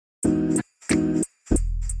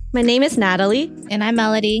My name is Natalie. And I'm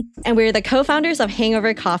Melody. And we're the co-founders of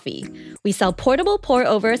Hangover Coffee. We sell portable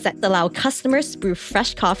pour-overs that allow customers to brew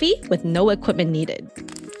fresh coffee with no equipment needed.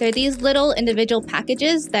 They're these little individual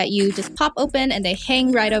packages that you just pop open and they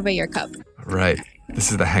hang right over your cup. Right.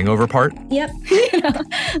 This is the hangover part? Yep.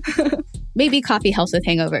 Maybe coffee helps with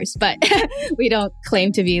hangovers, but we don't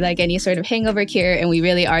claim to be like any sort of hangover cure, and we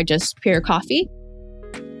really are just pure coffee.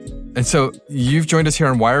 And so you've joined us here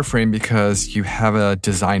on Wireframe because you have a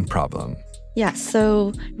design problem. Yeah,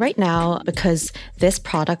 so right now, because this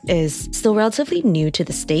product is still relatively new to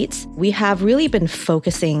the States, we have really been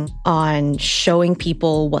focusing on showing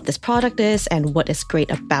people what this product is and what is great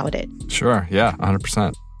about it. Sure, yeah,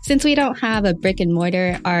 100%. Since we don't have a brick and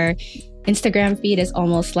mortar, our Instagram feed is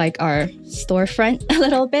almost like our storefront a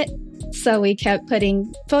little bit. So we kept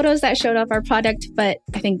putting photos that showed off our product, but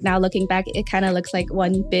I think now looking back, it kind of looks like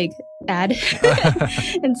one big ad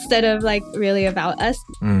instead of like really about us.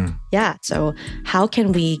 Yeah, so how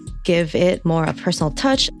can we give it more a personal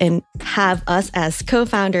touch and have us as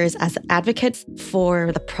co-founders, as advocates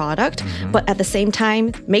for the product, but at the same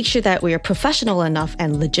time, make sure that we are professional enough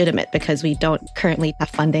and legitimate because we don't currently have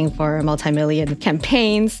funding for multi-million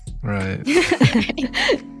campaigns. Right.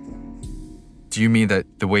 Do you mean that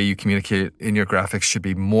the way you communicate in your graphics should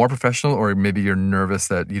be more professional, or maybe you're nervous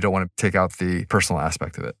that you don't want to take out the personal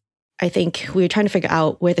aspect of it? I think we were trying to figure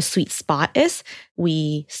out where the sweet spot is.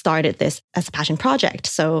 We started this as a passion project.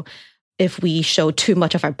 So if we show too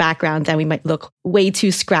much of our background, then we might look way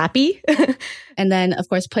too scrappy. And then, of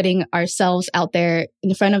course, putting ourselves out there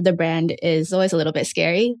in front of the brand is always a little bit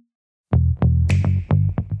scary.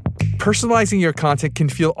 Personalizing your content can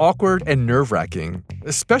feel awkward and nerve-wracking,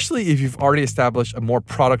 especially if you've already established a more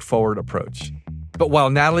product-forward approach. But while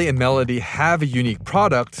Natalie and Melody have a unique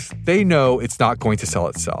product, they know it's not going to sell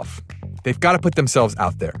itself. They've got to put themselves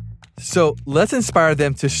out there. So let's inspire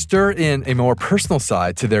them to stir in a more personal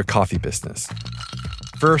side to their coffee business.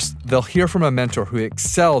 First, they'll hear from a mentor who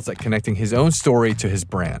excels at connecting his own story to his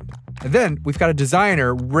brand. And then we've got a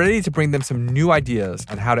designer ready to bring them some new ideas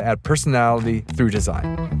on how to add personality through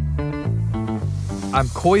design. I'm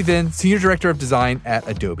Khoi Vinh, Senior Director of Design at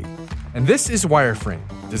Adobe. And this is Wireframe,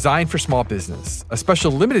 Design for Small Business, a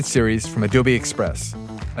special limited series from Adobe Express,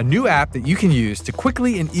 a new app that you can use to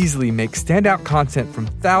quickly and easily make standout content from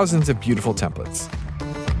thousands of beautiful templates.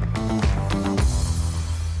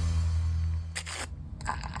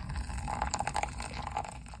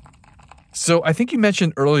 So I think you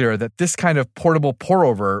mentioned earlier that this kind of portable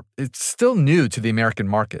pour-over is still new to the American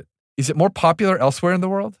market. Is it more popular elsewhere in the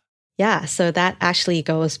world? Yeah, so that actually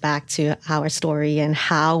goes back to our story and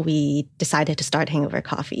how we decided to start Hangover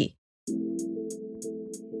Coffee.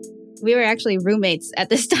 We were actually roommates at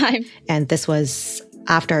this time. And this was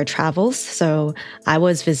after our travels. So I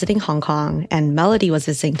was visiting Hong Kong and Melody was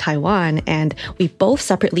visiting Taiwan. And we both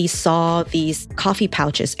separately saw these coffee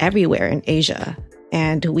pouches everywhere in Asia.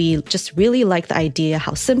 And we just really liked the idea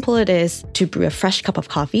how simple it is to brew a fresh cup of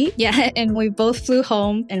coffee. Yeah, and we both flew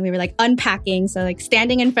home and we were like unpacking. So like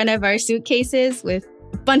standing in front of our suitcases with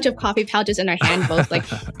a bunch of coffee pouches in our hand, both like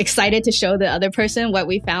excited to show the other person what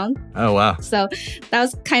we found. Oh, wow. So that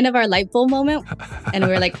was kind of our light bulb moment. And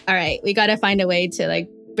we were like, all right, we got to find a way to like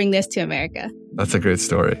bring this to America. That's a great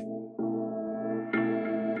story.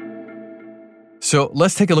 So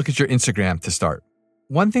let's take a look at your Instagram to start.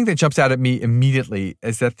 One thing that jumps out at me immediately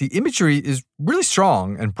is that the imagery is really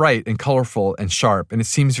strong and bright and colorful and sharp, and it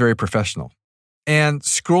seems very professional. And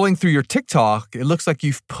scrolling through your TikTok, it looks like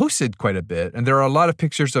you've posted quite a bit, and there are a lot of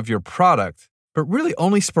pictures of your product, but really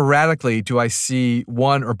only sporadically do I see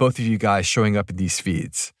one or both of you guys showing up in these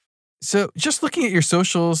feeds. So just looking at your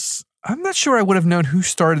socials, I'm not sure I would have known who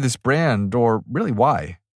started this brand or really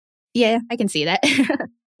why. Yeah, I can see that.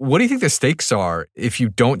 What do you think the stakes are if you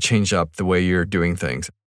don't change up the way you're doing things?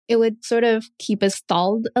 It would sort of keep us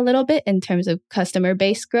stalled a little bit in terms of customer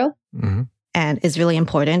base growth. Mm-hmm. And it's really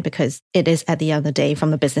important because it is, at the end of the day, from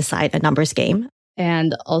the business side, a numbers game.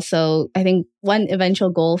 And also, I think one eventual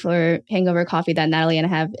goal for Hangover Coffee that Natalie and I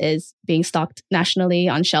have is being stocked nationally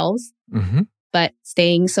on shelves. Mm-hmm. But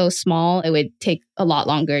staying so small, it would take a lot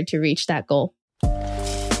longer to reach that goal.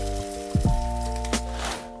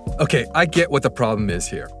 Okay, I get what the problem is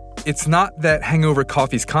here. It's not that Hangover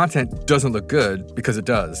Coffee's content doesn't look good, because it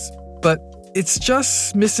does, but it's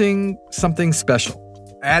just missing something special.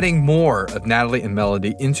 Adding more of Natalie and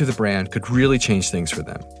Melody into the brand could really change things for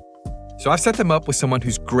them. So I've set them up with someone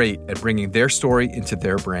who's great at bringing their story into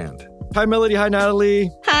their brand. Hi, Melody. Hi,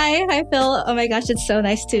 Natalie. Hi, Phil. Oh my gosh, it's so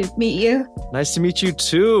nice to meet you. Nice to meet you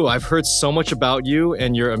too. I've heard so much about you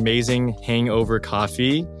and your amazing Hangover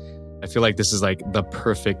Coffee. I feel like this is like the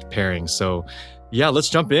perfect pairing. So yeah, let's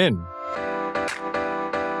jump in.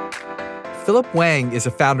 Philip Wang is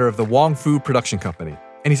a founder of the Wong Fu Production Company,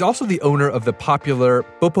 and he's also the owner of the popular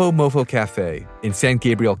Bopomofo Cafe in San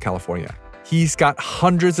Gabriel, California. He's got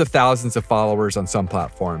hundreds of thousands of followers on some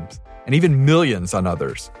platforms and even millions on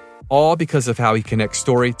others, all because of how he connects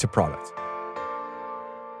story to product.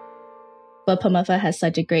 Bopomofo has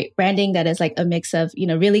such a great branding that is like a mix of,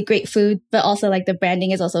 really great food, but also like the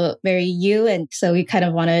branding is also very you. And so we kind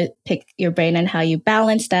of want to pick your brain on how you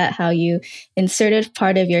balance that, how you inserted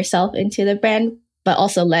part of yourself into the brand, but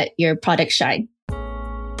also let your product shine.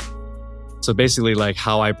 So basically like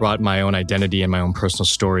how I brought my own identity and my own personal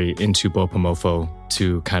story into Bopomofo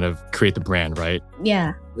to kind of create the brand, right?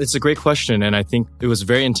 Yeah. It's a great question. And I think it was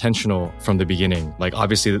very intentional from the beginning. Like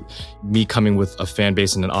obviously me coming with a fan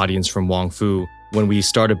base and an audience from Wong Fu, when we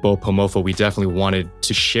started Bopomofo, we definitely wanted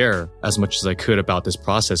to share as much as I could about this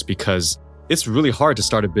process because it's really hard to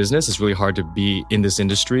start a business. It's really hard to be in this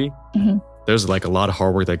industry. Mm-hmm. There's like a lot of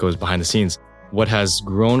hard work that goes behind the scenes. What has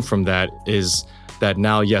grown from that is that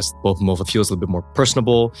now, yes, Bopomofo feels a little bit more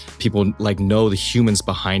personable. People like know the humans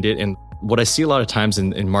behind it. And what I see a lot of times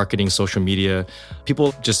in marketing, social media,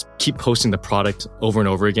 people just keep posting the product over and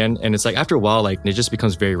over again. And it's like after a while, like it just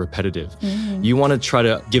becomes very repetitive. Mm-hmm. You want to try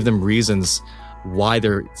to give them reasons why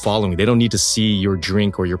they're following. They don't need to see your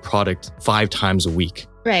drink or your product 5 times a week.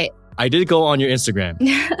 Right. I did go on your Instagram.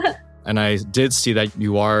 And I did see that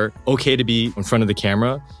you are okay to be in front of the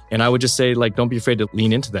camera. And I would just say, like, don't be afraid to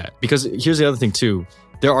lean into that. Because here's the other thing too.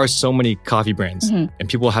 There are so many coffee brands and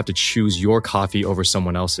people have to choose your coffee over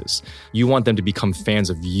someone else's. You want them to become fans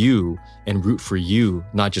of you and root for you,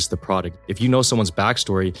 not just the product. If you know someone's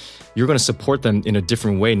backstory, you're going to support them in a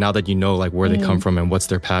different way now that you know like where they come from and what's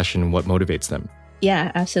their passion and what motivates them.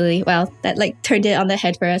 Yeah, absolutely. Wow, that like turned it on the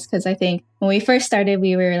head for us because I think when we first started,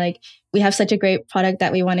 we were like, we have such a great product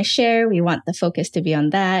that we want to share. We want the focus to be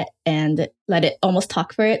on that and let it almost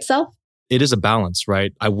talk for itself. It is a balance,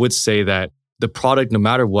 right? I would say that the product, no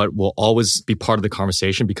matter what, will always be part of the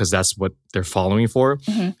conversation because that's what they're following for.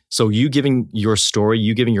 Mm-hmm. So you giving your story,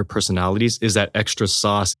 you giving your personalities is that extra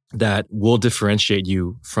sauce that will differentiate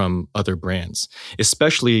you from other brands,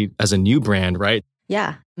 especially as a new brand, right?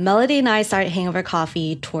 Yeah. Melody and I started Hangover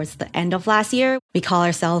Coffee towards the end of last year. We call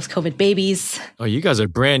ourselves COVID babies. Oh, you guys are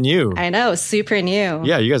brand new. I know, super new.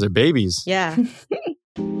 Yeah, you guys are babies. Yeah.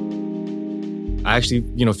 I actually,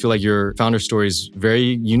 feel like your founder story is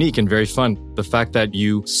very unique and very fun. The fact that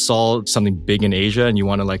you saw something big in Asia and you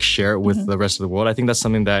want to like share it with the rest of the world, I think that's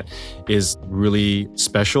something that is really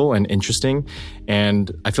special and interesting.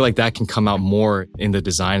 And I feel like that can come out more in the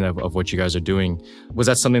design of what you guys are doing. Was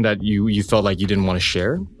that something that you felt like you didn't want to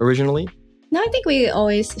share originally? No, I think we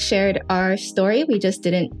always shared our story. We just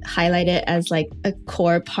didn't highlight it as like a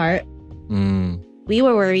core part. We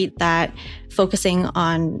were worried that focusing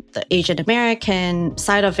on the Asian American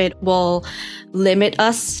side of it will limit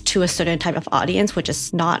us to a certain type of audience, which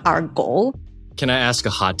is not our goal. Can I ask a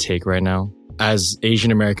hot take right now? As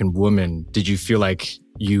Asian American woman, did you feel like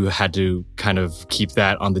you had to kind of keep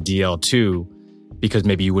that on the DL too, because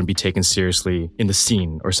maybe you wouldn't be taken seriously in the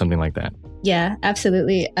scene or something like that? Yeah,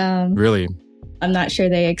 absolutely. Really? I'm not sure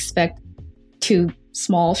they expect two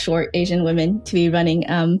small, short Asian women to be running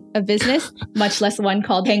a business, much less one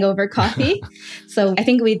called Hangover Coffee. So I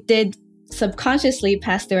think we did subconsciously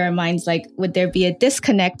pass through our minds, like, would there be a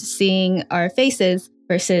disconnect seeing our faces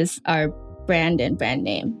versus our brand and brand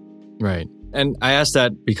name? Right. And I asked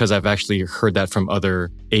that because I've actually heard that from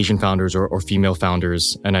other Asian founders or female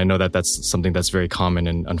founders. And I know that that's something that's very common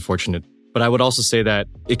and unfortunate. But I would also say that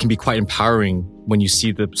it can be quite empowering when you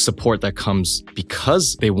see the support that comes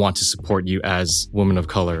because they want to support you as women of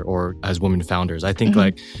color or as women founders. I think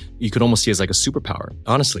like you could almost see it as like a superpower,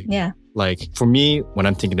 honestly. Yeah. Like for me, when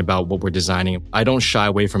I'm thinking about what we're designing, I don't shy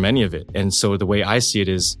away from any of it. And so the way I see it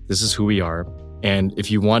is, this is who we are. And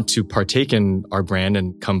if you want to partake in our brand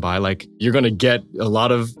and come by, like you're going to get a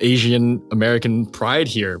lot of Asian American pride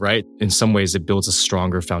here, right? In some ways, it builds a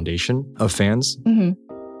stronger foundation of fans. Mm-hmm.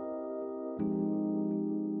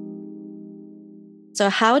 So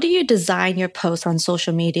how do you design your posts on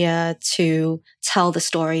social media to tell the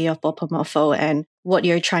story of Bopomofo and what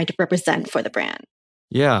you're trying to represent for the brand?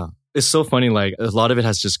 Yeah, it's so funny. Like a lot of it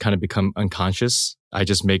has just kind of become unconscious. I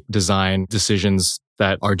just make design decisions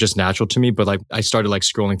that are just natural to me. But like I started like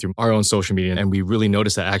scrolling through our own social media and we really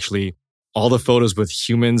noticed that actually all the photos with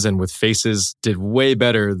humans and with faces did way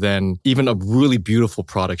better than even a really beautiful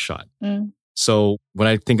product shot. So when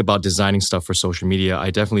I think about designing stuff for social media,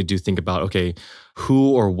 I definitely do think about, okay,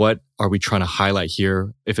 who or what are we trying to highlight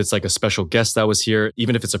here? If it's like a special guest that was here,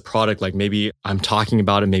 even if it's a product, like maybe I'm talking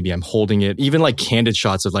about it, maybe I'm holding it, even like candid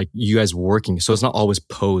shots of like you guys working. So it's not always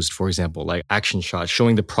posed, for example, like action shots,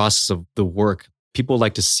 showing the process of the work. People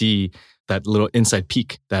like to see that little inside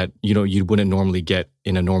peek that, you wouldn't normally get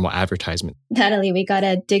in a normal advertisement. Natalie, we got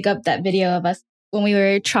to dig up that video of us when we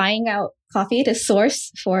were trying out coffee to source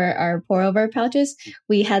for our pour over pouches.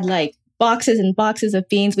 We had like boxes and boxes of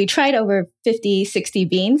beans. We tried over 50, 60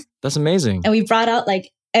 beans. That's amazing. And we brought out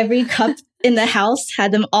like every cup in the house,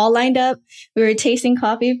 had them all lined up. We were tasting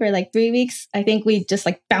coffee for like 3 weeks. I think we just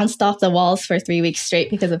like bounced off the walls for 3 weeks straight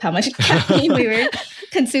because of how much caffeine we were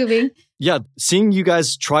consuming. Yeah, seeing you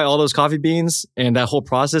guys try all those coffee beans and that whole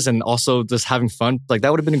process and also just having fun, like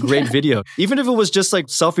that would have been a great video. Even if it was just like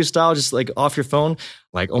selfie style, just like off your phone,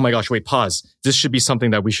 like, oh my gosh, wait, pause. This should be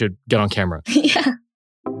something that we should get on camera. Yeah.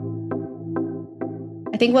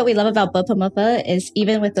 I think what we love about Bopamofa is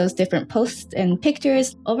even with those different posts and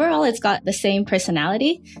pictures, overall, it's got the same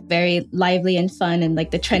personality, very lively and fun and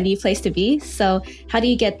like the trendy place to be. So how do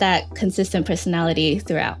you get that consistent personality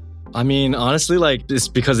throughout? I mean, honestly, like it's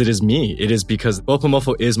because it is me. It is because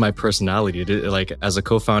Bopamofo is my personality. Like as a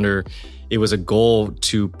co-founder, it was a goal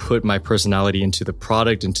to put my personality into the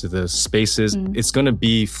product, into the spaces. It's going to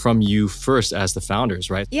be from you first as the founders,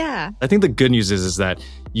 right? Yeah. I think the good news is that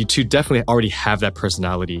you two definitely already have that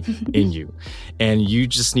personality in you. And you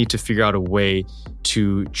just need to figure out a way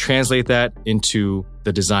to translate that into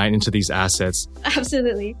the design, into these assets.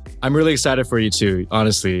 Absolutely. I'm really excited for you too.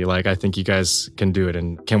 Honestly, like I think you guys can do it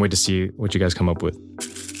and can't wait to see what you guys come up with.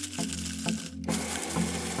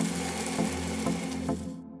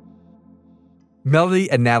 Melody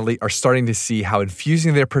and Natalie are starting to see how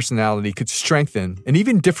infusing their personality could strengthen and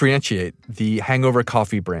even differentiate the Hangover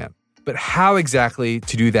Coffee brand. But how exactly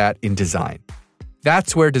to do that in design?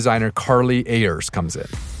 That's where designer Carly Ayers comes in.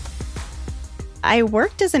 I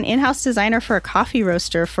worked as an in-house designer for a coffee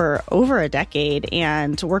roaster for over a decade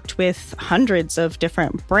and worked with hundreds of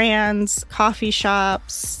different brands, coffee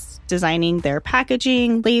shops, designing their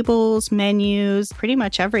packaging, labels, menus, pretty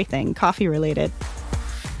much everything coffee related.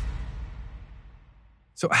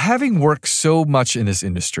 So having worked so much in this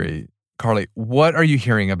industry, Carly, what are you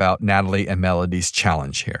hearing about Natalie and Melody's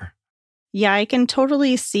challenge here? Yeah, I can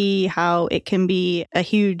totally see how it can be a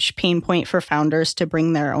huge pain point for founders to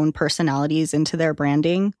bring their own personalities into their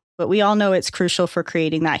branding. But we all know it's crucial for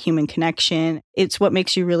creating that human connection. It's what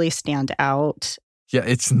makes you really stand out. Yeah,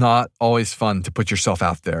 it's not always fun to put yourself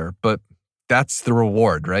out there, but that's the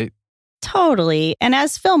reward, right? Totally. And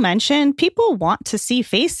as Phil mentioned, people want to see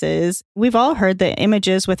faces. We've all heard that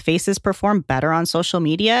images with faces perform better on social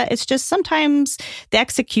media. It's just sometimes the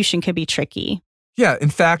execution can be tricky. Yeah, in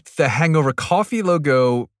fact, the Hangover Coffee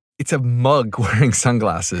logo, it's a mug wearing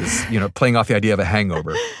sunglasses, playing off the idea of a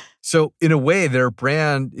hangover. So in a way, their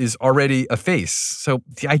brand is already a face. So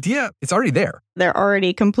the idea, it's already there. They're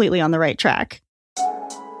already completely on the right track.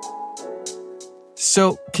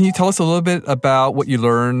 So can you tell us a little bit about what you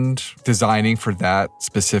learned designing for that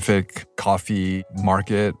specific coffee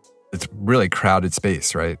market? It's a really crowded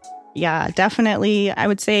space, right? Yeah, definitely. I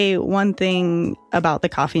would say one thing about the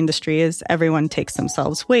coffee industry is everyone takes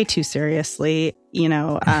themselves way too seriously. You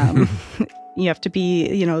have to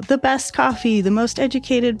be, the best coffee, the most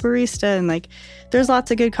educated barista. And there's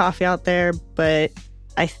lots of good coffee out there. But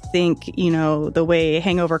I think, the way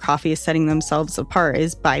Hangover Coffee is setting themselves apart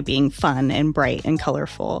is by being fun and bright and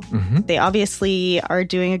colorful. Mm-hmm. They obviously are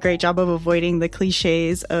doing a great job of avoiding the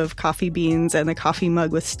cliches of coffee beans and the coffee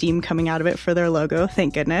mug with steam coming out of it for their logo.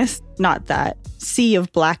 Thank goodness. Not that sea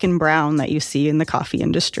of black and brown that you see in the coffee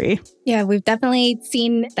industry. Yeah, we've definitely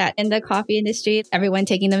seen that in the coffee industry, everyone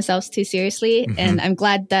taking themselves too seriously. Mm-hmm. And I'm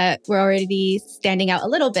glad that we're already standing out a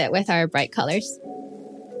little bit with our bright colors.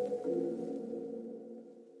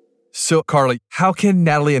 So, Carly, how can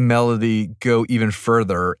Natalie and Melody go even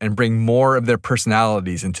further and bring more of their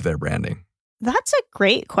personalities into their branding? That's a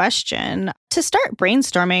great question. To start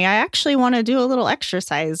brainstorming, I actually want to do a little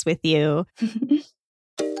exercise with you.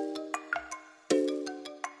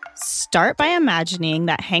 Start by imagining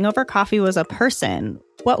that Hangover Coffee was a person.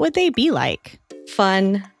 What would they be like?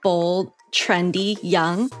 Fun, bold, trendy,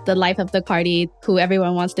 young. The life of the party, who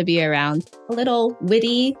everyone wants to be around. A little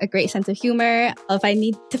witty, a great sense of humor. If I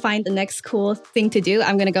need to find the next cool thing to do,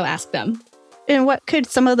 I'm going to go ask them. And what could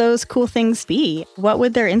some of those cool things be? What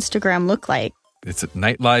would their Instagram look like? Is it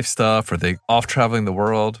nightlife stuff? Are they off traveling the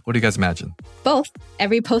world? What do you guys imagine? Both.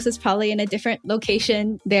 Every post is probably in a different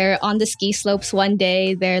location. They're on the ski slopes one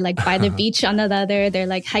day. They're like by the beach on the other. They're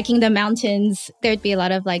like hiking the mountains. There'd be a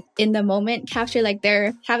lot of like in the moment capture. Like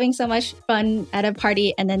they're having so much fun at a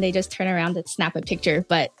party and then they just turn around and snap a picture,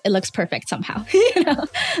 but it looks perfect somehow. You know?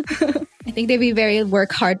 I think they'd be very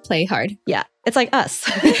work hard, play hard. Yeah, it's like us.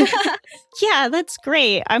 Yeah, that's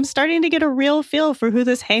great. I'm starting to get a real feel for who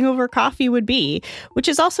this Hangover Coffee would be, which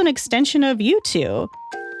is also an extension of you two.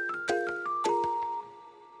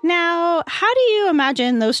 Now, how do you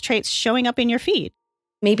imagine those traits showing up in your feed?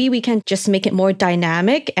 Maybe we can just make it more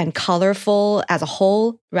dynamic and colorful as a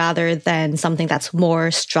whole rather than something that's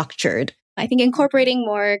more structured. I think incorporating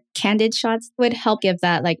more candid shots would help give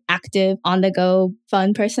that like active, on-the-go,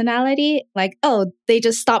 fun personality. Like, oh, they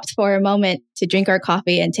just stopped for a moment to drink our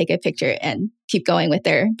coffee and take a picture and keep going with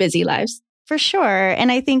their busy lives. For sure. And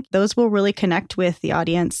I think those will really connect with the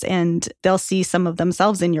audience and they'll see some of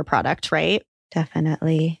themselves in your product, right?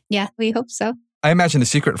 Definitely. Yeah, we hope so. I imagine the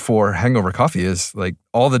secret for Hangover Coffee is like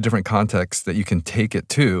all the different contexts that you can take it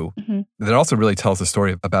to. That also really tells the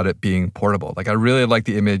story about it being portable. Like I really like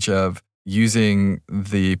the image of using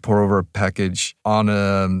the pour over package on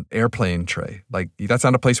an airplane tray. Like that's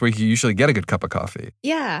not a place where you usually get a good cup of coffee.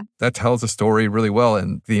 Yeah. That tells the story really well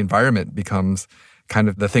and the environment becomes kind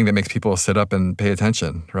of the thing that makes people sit up and pay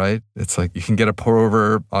attention, right? It's like you can get a pour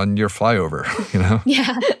over on your flyover, you know?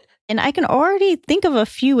 Yeah. And I can already think of a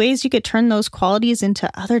few ways you could turn those qualities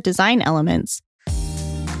into other design elements.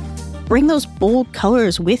 Bring those bold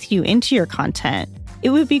colors with you into your content. It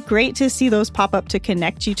would be great to see those pop up to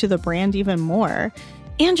connect you to the brand even more.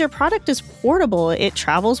 And your product is portable. It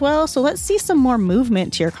travels well. So let's see some more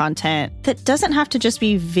movement to your content. That doesn't have to just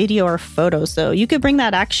be video or photos, though. You could bring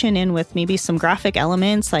that action in with maybe some graphic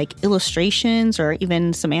elements like illustrations or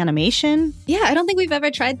even some animation. Yeah, I don't think we've ever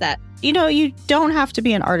tried that. You know, you don't have to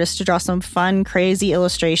be an artist to draw some fun, crazy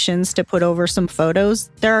illustrations to put over some photos.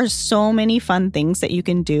 There are so many fun things that you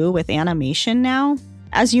can do with animation now.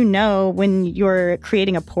 As you know, when you're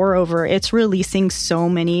creating a pour over, it's releasing so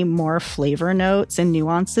many more flavor notes and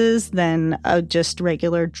nuances than just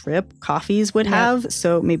regular drip coffees would have.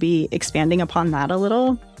 So maybe expanding upon that a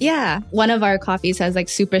little. Yeah. One of our coffees has like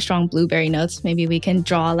super strong blueberry notes. Maybe we can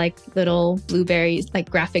draw like little blueberries, like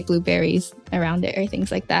graphic blueberries around it or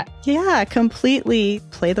things like that. Yeah, completely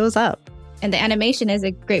play those up. And the animation is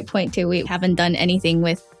a great point too. We haven't done anything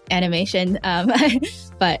with animation,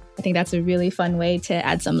 but I think that's a really fun way to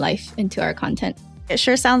add some life into our content. It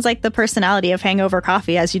sure sounds like the personality of Hangover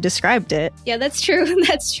Coffee as you described it. Yeah, that's true.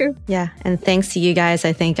 That's true. Yeah. And thanks to you guys,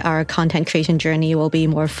 I think our content creation journey will be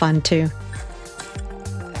more fun too.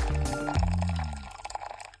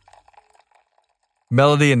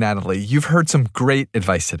 Melody and Natalie, you've heard some great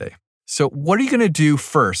advice today. So what are you going to do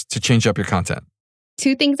first to change up your content?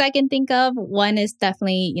 Two things I can think of. One is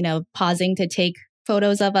definitely, pausing to take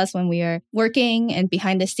photos of us when we are working and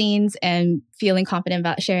behind the scenes and feeling confident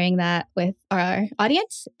about sharing that with our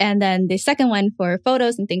audience. And then the second one for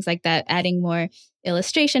photos and things like that, adding more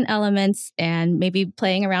illustration elements and maybe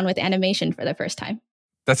playing around with animation for the first time.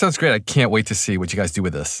 That sounds great. I can't wait to see what you guys do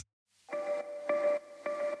with this.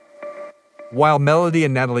 While Melody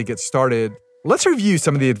and Natalie get started, let's review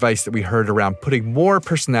some of the advice that we heard around putting more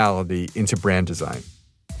personality into brand design.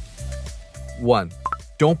 1.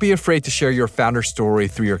 Don't be afraid to share your founder story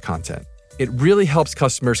through your content. It really helps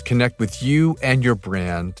customers connect with you and your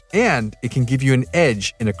brand, and it can give you an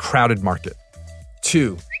edge in a crowded market.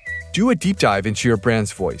 2. Do a deep dive into your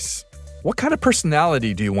brand's voice. What kind of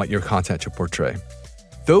personality do you want your content to portray?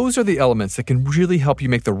 Those are the elements that can really help you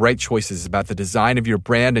make the right choices about the design of your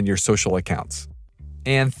brand and your social accounts.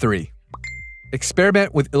 And 3.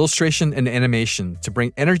 Experiment with illustration and animation to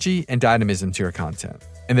bring energy and dynamism to your content.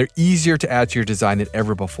 And they're easier to add to your design than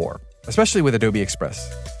ever before, especially with Adobe Express.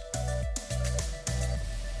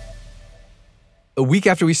 A week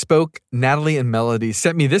after we spoke, Natalie and Melody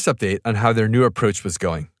sent me this update on how their new approach was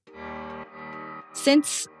going.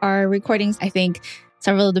 Since our recordings, I think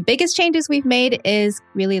several of the biggest changes we've made is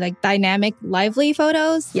really like dynamic, lively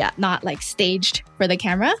photos. Yeah, not like staged for the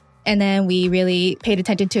camera. And then we really paid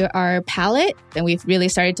attention to our palette. And we've really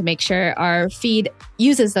started to make sure our feed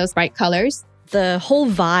uses those bright colors. The whole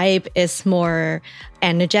vibe is more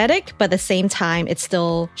energetic, but at the same time, it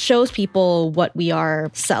still shows people what we are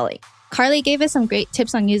selling. Carly gave us some great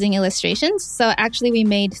tips on using illustrations. So actually, we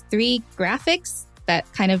made 3 graphics that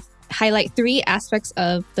kind of highlight 3 aspects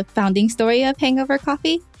of the founding story of Hangover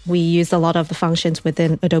Coffee. We used a lot of the functions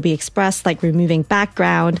within Adobe Express, like removing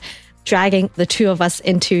background, dragging the two of us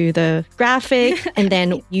into the graphic and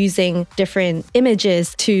then using different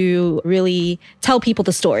images to really tell people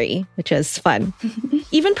the story, which is fun.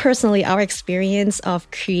 Even personally, our experience of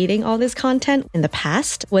creating all this content in the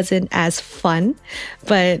past wasn't as fun,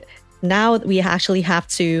 but now we actually have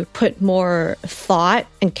to put more thought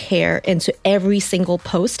and care into every single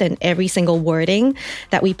post and every single wording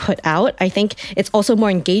that we put out. I think it's also more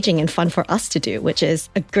engaging and fun for us to do, which is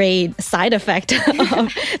a great side effect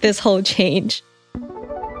of this whole change.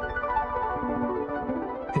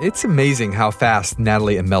 It's amazing how fast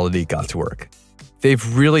Natalie and Melody got to work.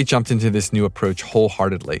 They've really jumped into this new approach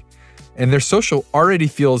wholeheartedly, and their social already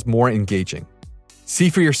feels more engaging. See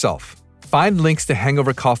for yourself. Find links to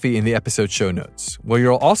Hangover Coffee in the episode show notes, where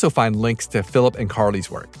you'll also find links to Philip and Carly's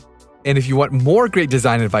work. And if you want more great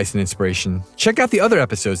design advice and inspiration, check out the other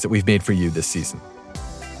episodes that we've made for you this season.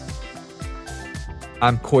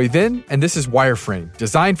 I'm Khoi Vinh, and this is Wireframe,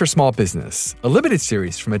 Design for Small Business, a limited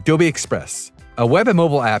series from Adobe Express, a web and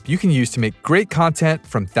mobile app you can use to make great content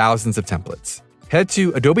from thousands of templates. Head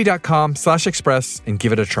to adobe.com/express and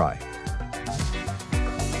give it a try.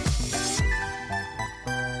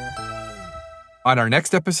 On our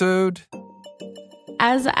next episode...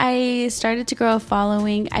 As I started to grow a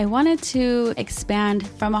following, I wanted to expand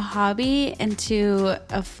from a hobby into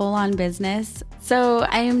a full-on business. So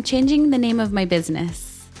I am changing the name of my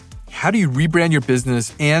business. How do you rebrand your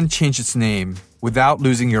business and change its name without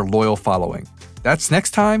losing your loyal following? That's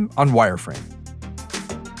next time on Wireframe.